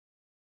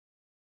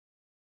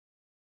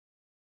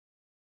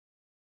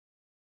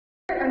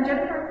I'm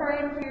Jennifer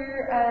McRorie. I'm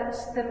here at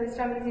the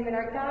Regina Museum and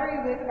Art Gallery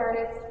with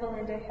artist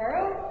Belinda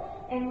Harrow,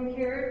 and we're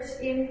here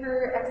in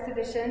her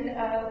exhibition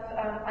of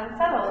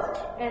Unsettled,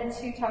 and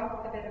to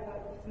talk a bit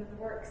about some of the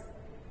works.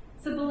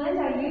 So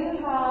Belinda,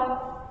 you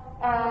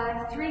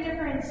have three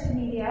different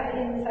media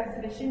in this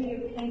exhibition. You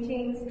have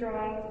paintings,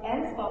 drawings,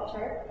 and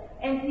sculpture.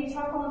 And can you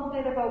talk a little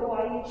bit about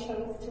why you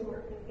chose to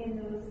work in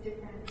those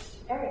different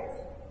areas?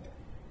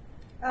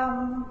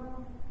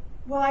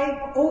 Well,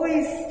 I've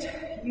always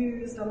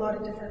used a lot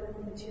of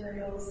different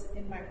materials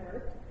in my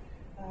work.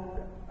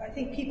 I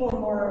think people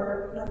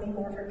know me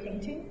more for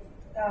painting.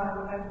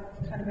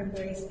 I've kind of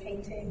embraced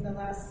painting the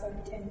last sort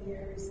of 10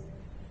 years,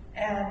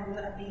 and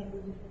I've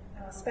been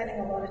spending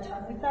a lot of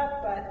time with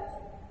that,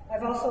 but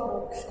I've also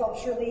worked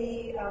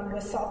sculpturally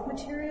with soft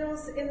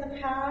materials in the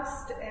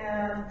past,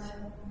 and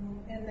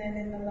then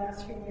in the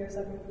last few years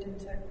I've moved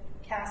into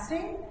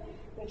casting,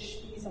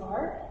 which these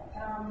are.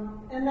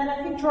 And then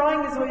I think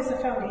drawing is always the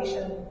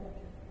foundation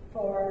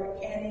for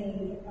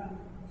any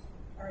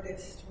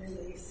artist,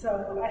 really.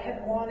 So I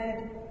had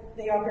wanted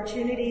the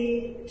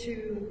opportunity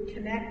to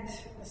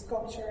connect the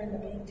sculpture and the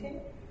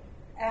painting,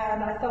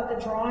 and I thought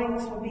the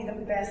drawings would be the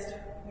best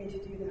way to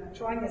do that.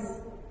 Drawing is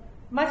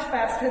much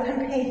faster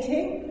than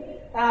painting,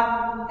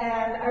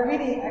 and I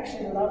really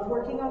actually love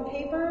working on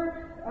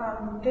paper.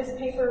 This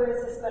paper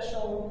is a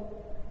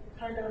special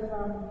kind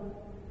of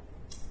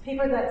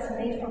paper that's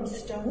made from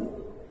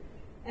stone,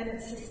 and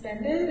it's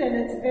suspended, and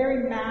it's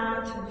very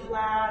matte and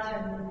flat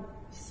and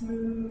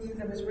smooth.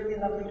 It was really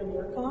lovely to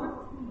work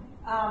on.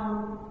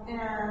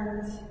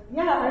 And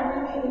yeah, I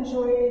really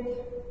enjoyed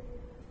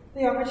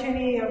the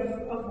opportunity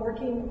of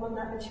working on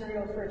that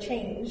material for a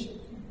change.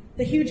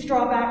 The huge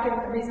drawback,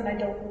 and the reason I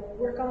don't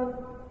work on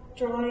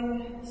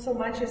drawing so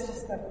much, is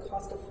just the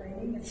cost of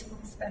framing. It's so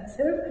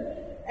expensive,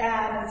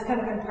 and it's kind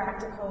of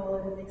impractical,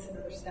 and it makes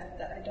another step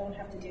that I don't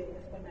have to deal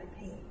with when I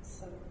paint.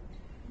 So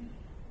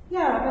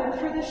yeah, but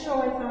for this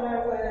show I thought I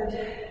would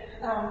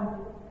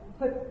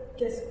put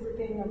this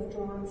grouping of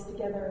drawings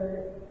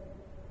together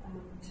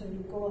to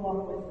go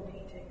along with the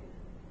painting.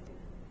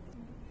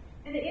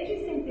 And the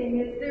interesting thing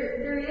is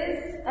there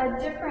is a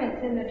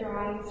difference in the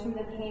drawings from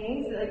the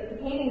paintings. Like, the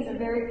paintings are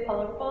very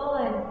colorful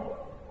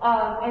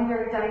and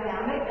very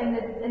dynamic,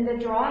 and the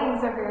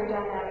drawings are very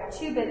dynamic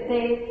too. But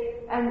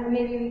and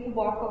maybe we can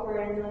walk over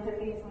and look at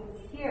these ones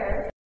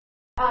here.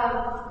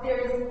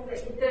 There's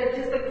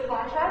just the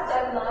contrast.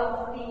 I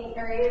love the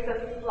areas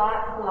of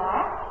flat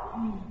black,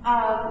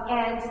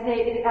 and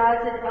it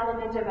adds an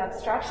element of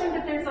abstraction,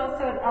 but there's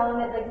also an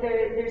element, like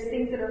there's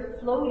things that are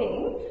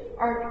floating,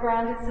 are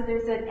grounded, so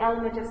there's an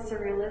element of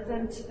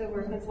surrealism to the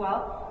work as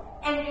well.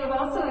 And you've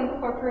also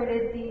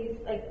incorporated these,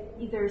 like,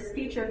 either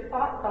speech or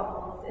thought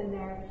bubbles in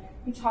there.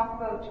 You talk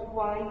about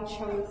why you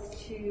chose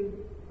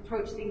to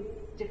approach these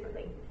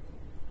differently.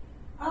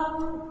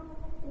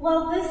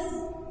 Well,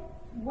 this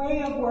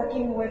way of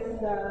working with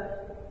the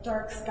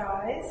dark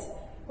skies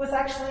was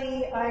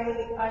actually,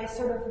 I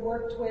sort of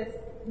worked with,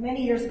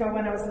 many years ago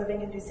when I was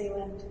living in New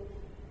Zealand,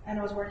 and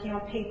I was working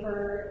on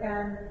paper,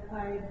 and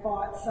I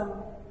bought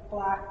some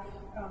black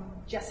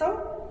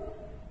gesso.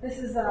 This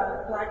is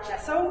a black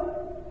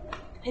gesso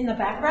in the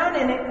background,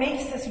 and it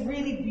makes this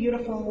really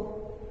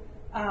beautiful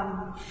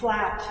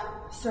flat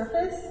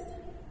surface.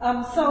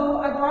 So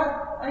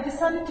I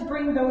decided to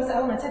bring those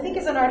elements. I think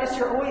as an artist,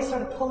 you're always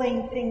sort of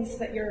pulling things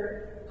that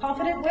you're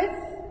confident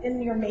with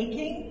in your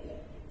making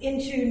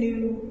into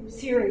new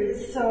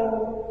series.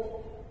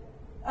 So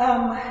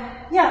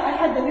yeah, I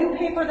had the new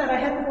paper that I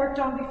hadn't worked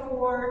on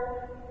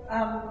before,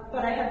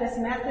 but I had this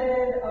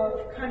method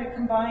of kind of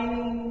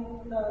combining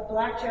the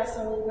black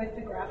gesso with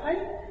the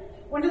graphite.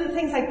 One of the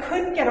things I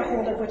couldn't get a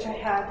hold of, which I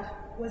had,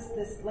 was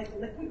this like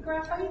liquid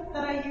graphite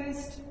that I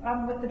used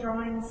with the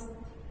drawings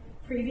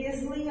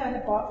previously. I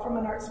had bought from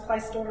an art supply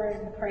store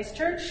in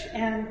Christchurch,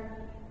 and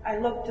I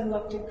looked and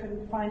looked and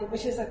couldn't find it,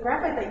 which is a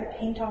graphite that you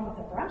paint on with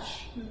a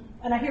brush.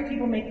 And I hear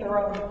people make their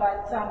own,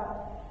 but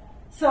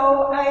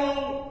so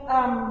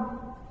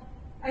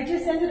I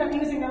just ended up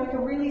using like a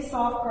really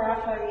soft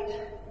graphite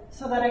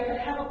so that I could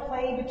have a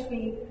play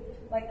between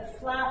like the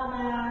flat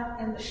matte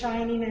and the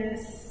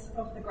shininess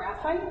of the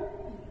graphite.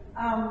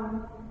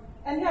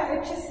 And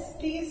yeah,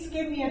 these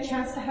gave me a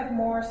chance to have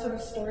more sort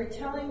of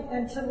storytelling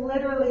and to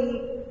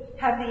literally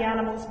have the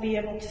animals be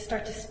able to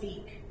start to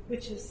speak,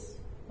 which is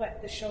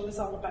what the show is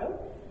all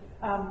about.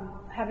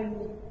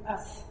 Having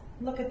us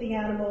look at the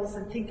animals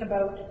and think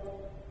about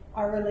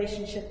our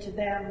relationship to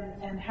them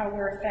and how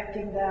we're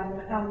affecting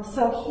them.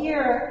 So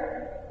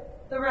here,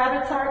 the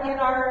rabbits are in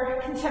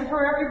our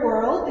contemporary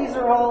world. These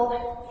are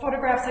all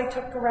photographs I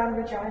took around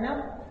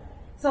Regina.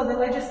 So the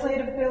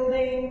legislative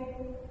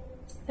building,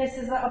 this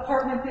is an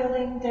apartment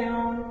building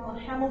down on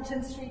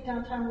Hamilton Street,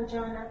 downtown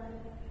Regina.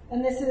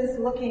 And this is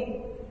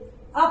looking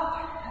up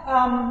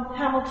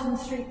Hamilton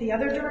Street the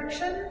other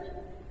direction,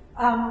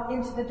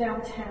 into the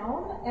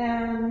downtown.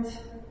 And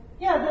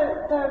yeah,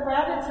 the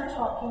rabbits are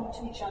talking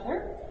to each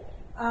other.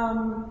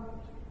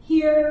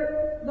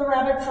 Here, the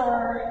rabbits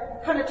are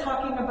kind of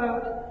talking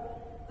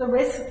about the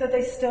risk that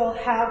they still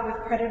have with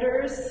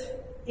predators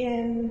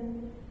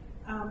in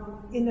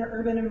their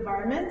urban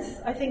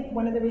environments. I think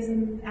one of the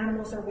reasons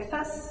animals are with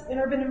us in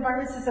urban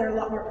environments is they're a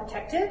lot more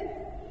protected,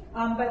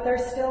 but there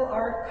still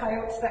are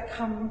coyotes that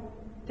come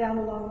down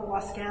along the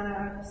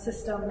Wascana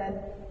system, and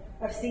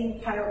I've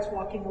seen coyotes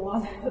walking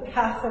along the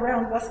path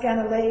around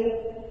Wascana Lake.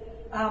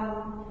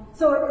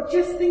 So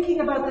just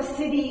thinking about the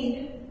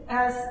city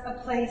as a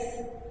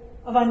place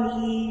of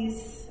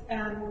unease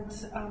and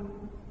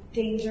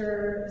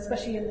danger,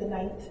 especially in the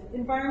night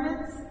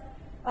environments.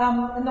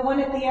 And the one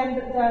at the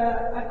end,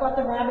 I've got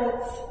the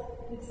rabbits.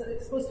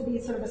 It's supposed to be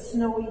sort of a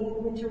snowy,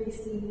 wintry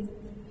scene.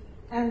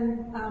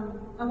 And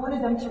I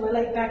wanted them to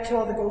relate back to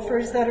all the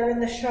gophers that are in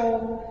the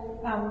show.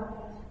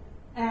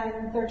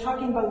 And they're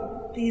talking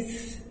about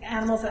these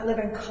animals that live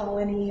in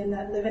colony and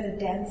that live in a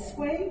dense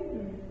way.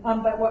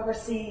 But what we're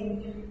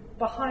seeing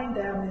behind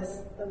them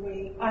is the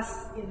way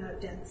us in a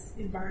dense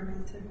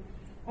environment. And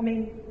I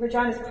mean,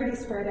 Regina's pretty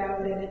spread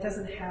out, and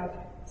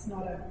it's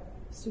not a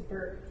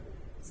super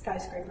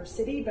skyscraper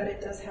city, but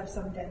it does have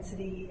some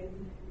density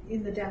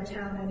in the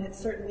downtown, and it's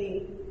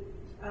certainly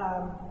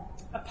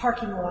a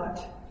parking lot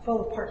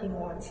full of parking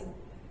lots and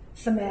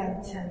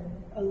cement and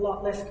a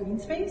lot less green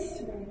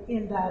space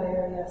in that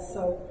area.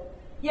 So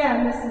yeah,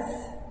 and this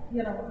is,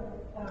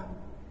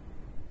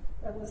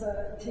 that was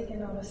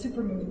taken on a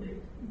supermoon.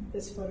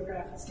 This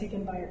photograph was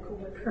taken by a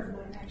coworker of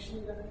mine,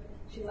 actually.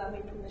 She allowed me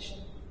permission.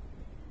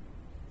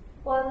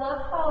 Well, I love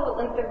how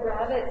the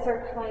rabbits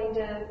are kind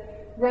of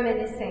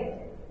reminiscing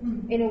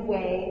in a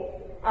way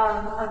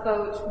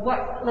about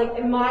what,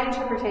 in my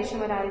interpretation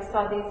when I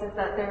saw these is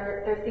that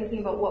they're thinking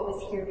about what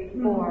was here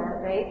before,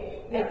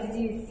 right? Because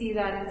you see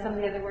that in some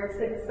of the other works,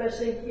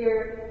 especially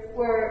here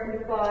where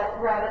we've got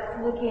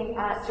rabbits looking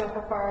at Joe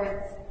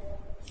Fafard's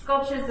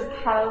sculptures of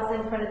cows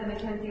in front of the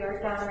Mackenzie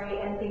Art Gallery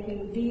and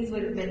thinking these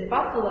would have been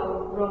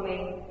buffalo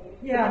roaming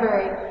the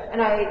prairie.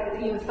 And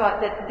I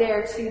thought that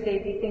there too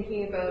they'd be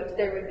thinking about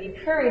there would be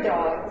prairie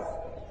dogs,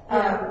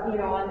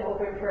 on the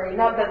open prairie.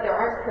 Not that there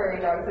aren't prairie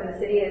dogs in the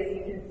city, as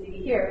you can see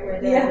here, where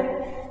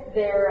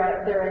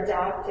they're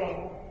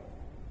adapting.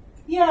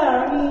 Yeah,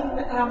 I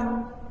mean,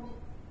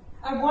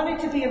 I wanted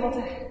to be able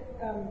to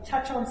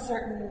touch on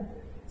certain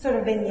sort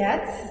of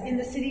vignettes in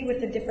the city with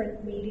the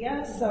different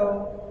media.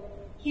 So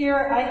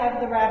here I have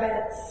the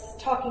rabbits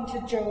talking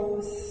to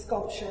Joe's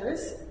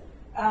sculptures,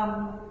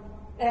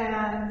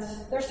 and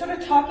they're sort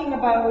of talking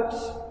about,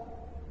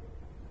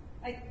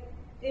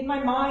 in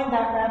my mind,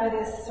 that rabbit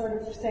is sort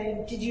of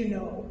saying, did you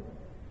know?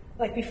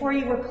 Before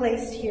you were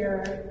placed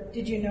here,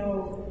 did you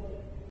know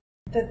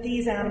that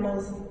these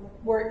animals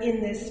were in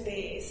this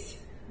space?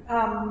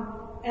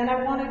 And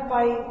I wanted,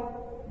 by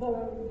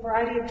the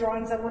variety of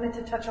drawings, I wanted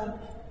to touch on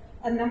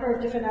a number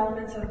of different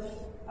elements of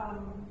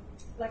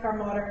our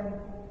modern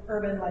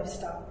urban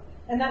lifestyle.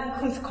 And that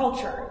includes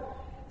culture.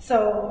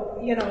 So,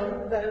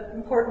 the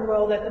important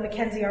role that the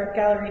Mackenzie Art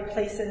Gallery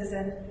places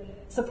in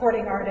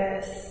supporting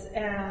artists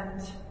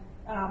and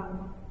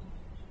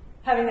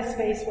having a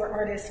space where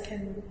artists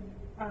can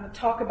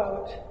talk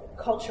about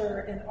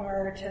culture and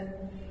art and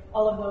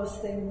all of those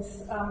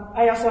things.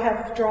 I also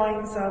have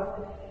drawings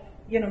of,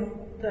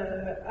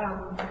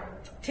 the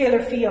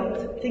Taylor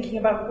Field, thinking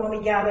about when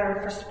we gather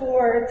for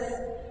sports,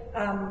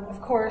 of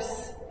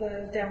course,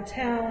 the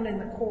downtown and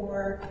the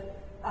core,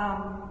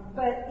 and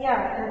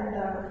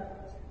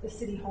the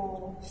city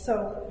hall.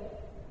 So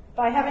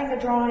by having the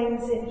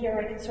drawings in here,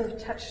 I can sort of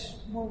touch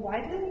more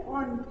widely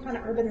on kind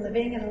of urban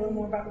living and a little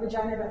more about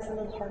Regina. That's a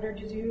little harder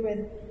to do.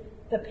 And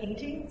the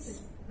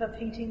paintings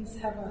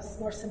have a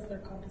more simpler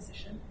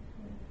composition,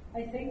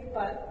 I think.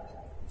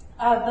 But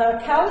the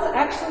cows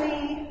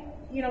actually,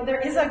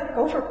 there is a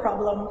gopher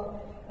problem.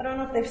 I don't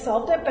know if they've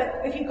solved it,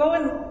 but if you go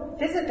and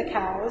visit the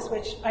cows,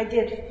 which I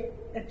did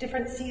at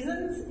different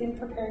seasons in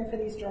preparing for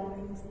these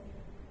drawings,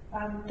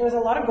 there's a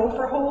lot of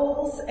gopher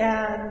holes,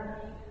 and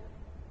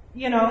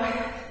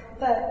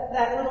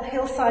that little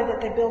hillside that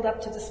they build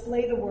up to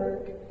display the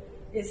work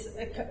is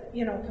a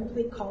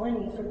complete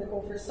colony for the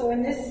gophers. So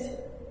in this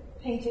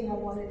painting, I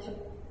wanted to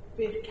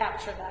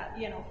capture that,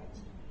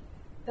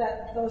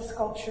 that those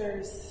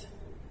sculptures,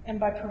 and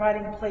by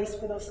providing a place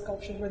for those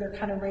sculptures where they're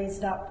kind of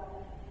raised up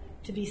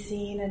to be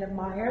seen and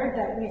admired,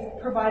 that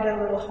we've provided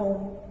a little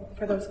home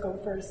for those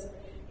gophers,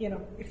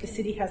 if the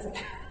city hasn't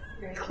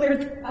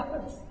cleared them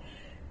out.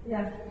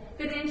 Yeah.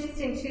 But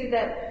interesting too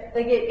that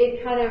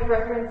it kind of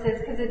references,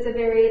 because it's a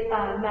very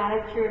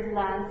manicured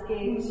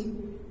landscape,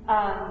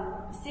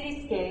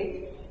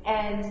 cityscape,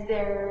 and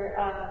they're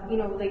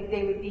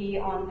they would be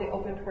on the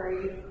open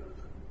prairie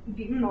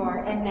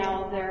before, and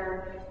now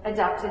they're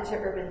adapted to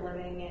urban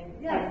living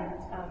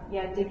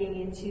and digging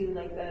into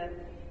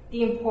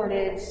the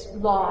imported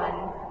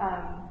lawn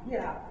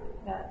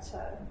that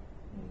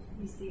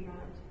you see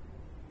around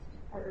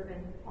our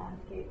urban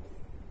landscapes.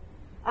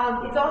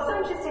 It's also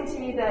interesting to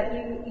me that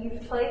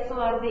you've placed a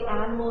lot of the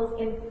animals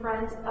in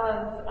front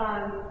of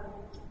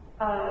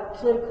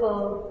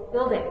political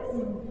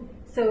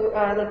buildings. So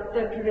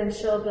the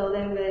provincial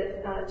building,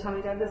 the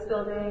Tommy Douglas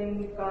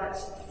building, you've got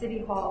City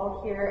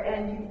Hall here,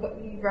 and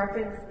you've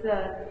referenced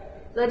the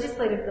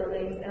legislative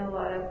buildings in a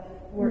lot of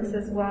works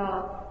as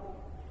well.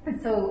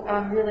 And so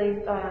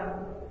really,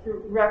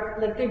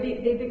 like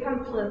they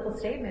become political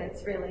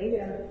statements, really.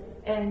 Yeah.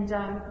 And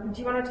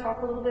do you want to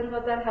talk a little bit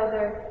about that? How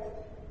they're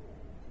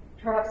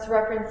perhaps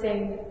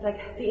referencing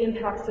like the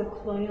impacts of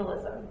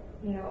colonialism,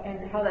 you know,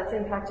 and how that's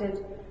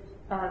impacted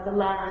the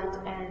land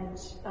and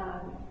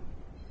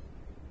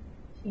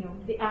you know,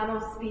 the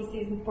animal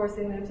species and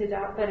forcing them to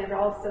adapt, but it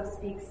also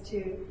speaks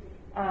to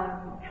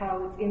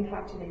how it's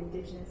impacted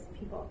Indigenous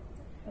people.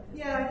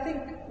 Yeah, I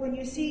think when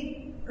you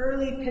see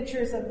early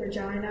pictures of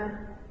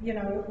Regina, you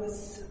know, it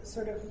was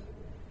sort of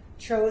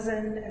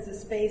chosen as a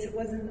space. It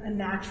wasn't a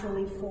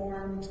naturally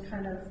formed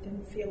kind of,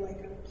 didn't feel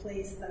like a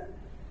place that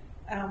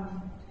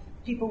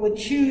people would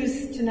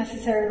choose to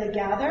necessarily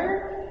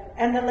gather.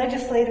 And the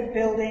legislative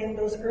building,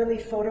 those early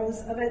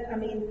photos of it, I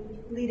mean,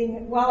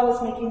 while I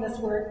was making this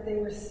work, they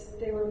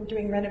were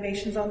doing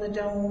renovations on the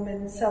dome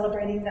and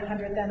celebrating the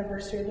 100th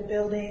anniversary of the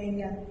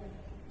building. And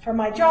for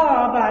my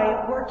job,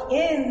 I work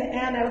in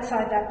and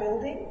outside that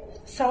building.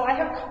 So I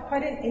have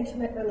quite an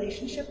intimate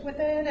relationship with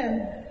it,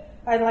 and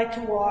I like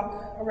to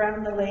walk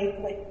around the lake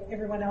like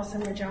everyone else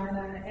in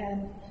Regina,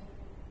 and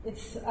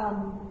it's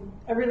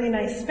a really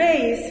nice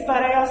space.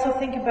 But I also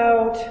think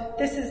about,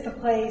 this is the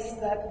place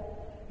that,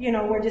 you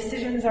know, where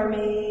decisions are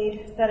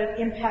made that have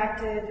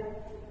impacted,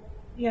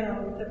 you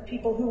know, the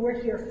people who were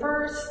here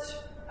first,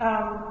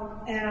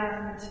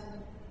 and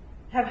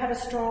have had a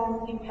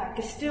strong impact,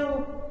 is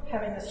still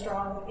having a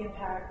strong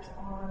impact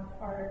on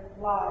our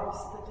lives,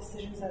 the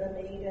decisions that are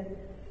made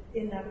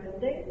in that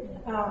building.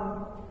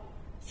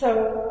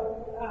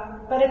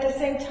 But at the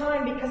same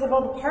time, because of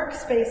all the park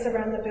space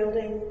around the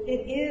building,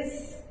 it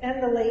is,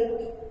 and the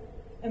lake,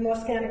 and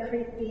Wascana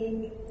Creek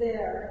being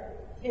there,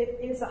 it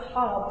is a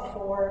hub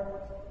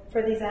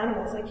for these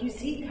animals. Like, you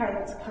see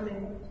coyotes come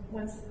in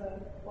once the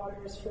water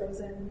is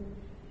frozen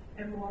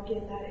and walk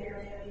in that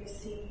area. You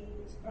see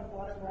a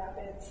lot of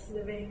rabbits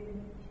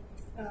living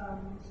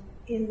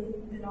in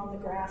and on the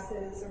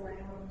grasses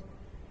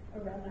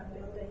around that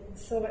building.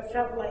 So it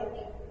felt like,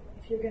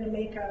 if you're going to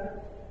make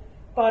a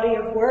body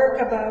of work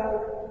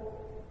about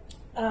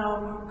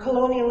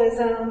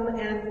colonialism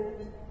and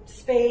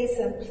space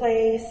and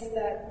place,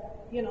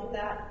 that, you know,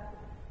 that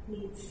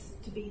needs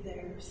to be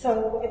there.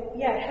 So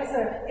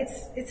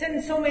it's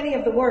in so many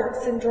of the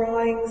works and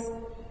drawings.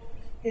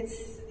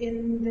 It's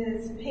in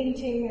this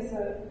painting as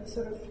a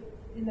sort of,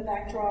 in the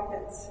backdrop,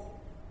 it's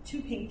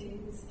three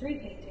paintings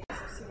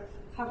sort of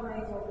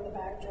hovering over the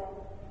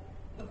backdrop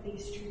of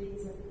these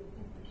trees and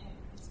the camp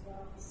as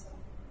well. So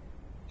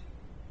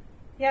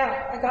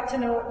yeah, I got to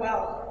know it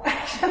well,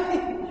 actually,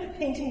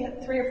 painting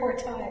it 3 or 4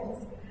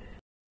 times.